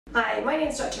Hi, my name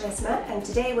is Dr. Melasma, and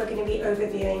today we're going to be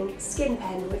overviewing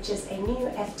Skinpen, which is a new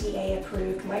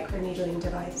FDA-approved microneedling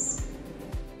device.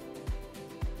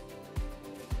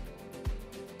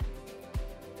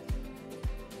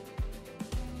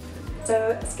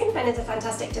 So Skinpen is a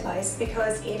fantastic device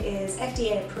because it is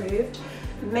FDA-approved,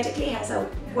 medically has a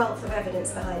wealth of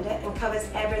evidence behind it, and covers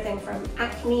everything from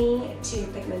acne to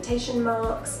pigmentation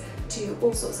marks to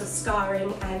all sorts of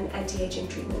scarring and anti-aging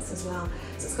treatments as well.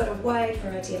 So it's got a wide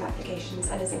variety of applications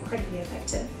and is incredibly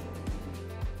effective.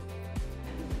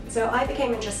 So I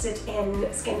became interested in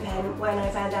Skinpen when I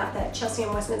found out that Chelsea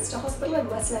and Westminster Hospital in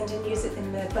West London use it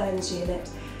in their burns unit.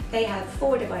 They have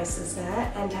 4 devices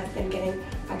there and have been getting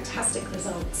fantastic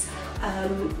results.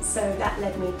 So that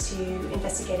led me to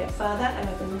investigate it further, and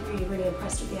I've been really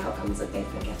impressed with the outcomes that they've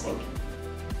been getting.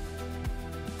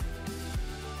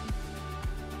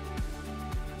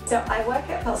 So I work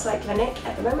at Pulselight Clinic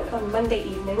at the moment on Monday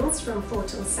evenings from 4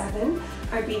 till 7.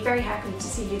 I'd be very happy to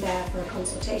see you there for a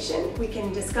consultation. We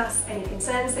can discuss any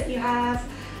concerns that you have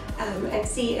and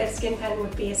see if Skinpen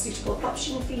would be a suitable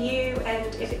option for you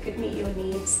and if it could meet your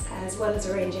needs, as well as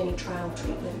arrange any trial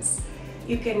treatments.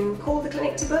 You can call the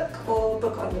clinic to book or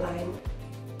book online.